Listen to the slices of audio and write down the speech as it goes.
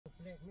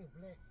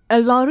A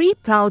lorry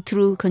plowed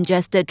through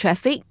congested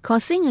traffic,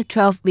 causing a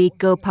 12th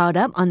vehicle piled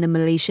up on the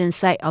Malaysian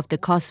side of the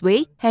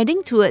Causeway,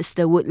 heading towards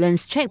the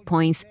Woodlands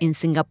checkpoints in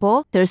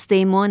Singapore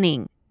Thursday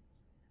morning.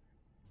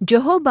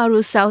 Johor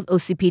Bahru South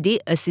OCPD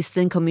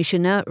Assistant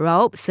Commissioner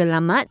Raub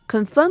Selamat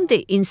confirmed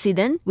the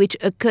incident, which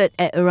occurred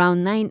at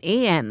around 9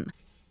 a.m.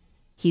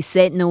 He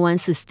said no one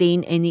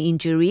sustained any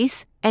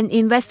injuries, and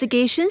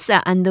investigations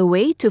are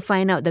underway to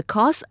find out the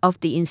cause of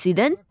the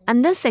incident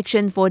under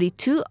Section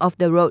 42 of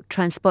the Road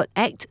Transport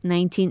Act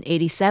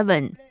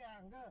 1987.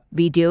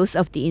 Videos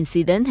of the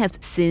incident have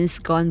since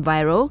gone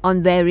viral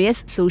on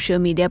various social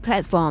media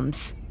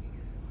platforms.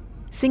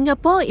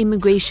 Singapore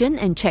Immigration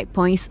and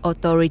Checkpoints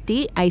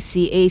Authority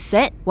 (ICA)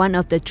 said one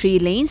of the 3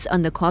 lanes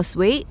on the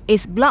causeway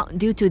is blocked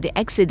due to the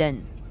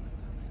accident.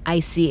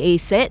 ICA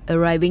said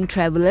arriving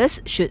travellers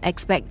should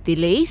expect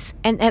delays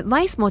and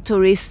advised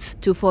motorists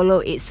to follow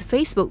its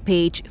Facebook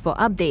page for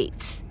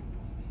updates.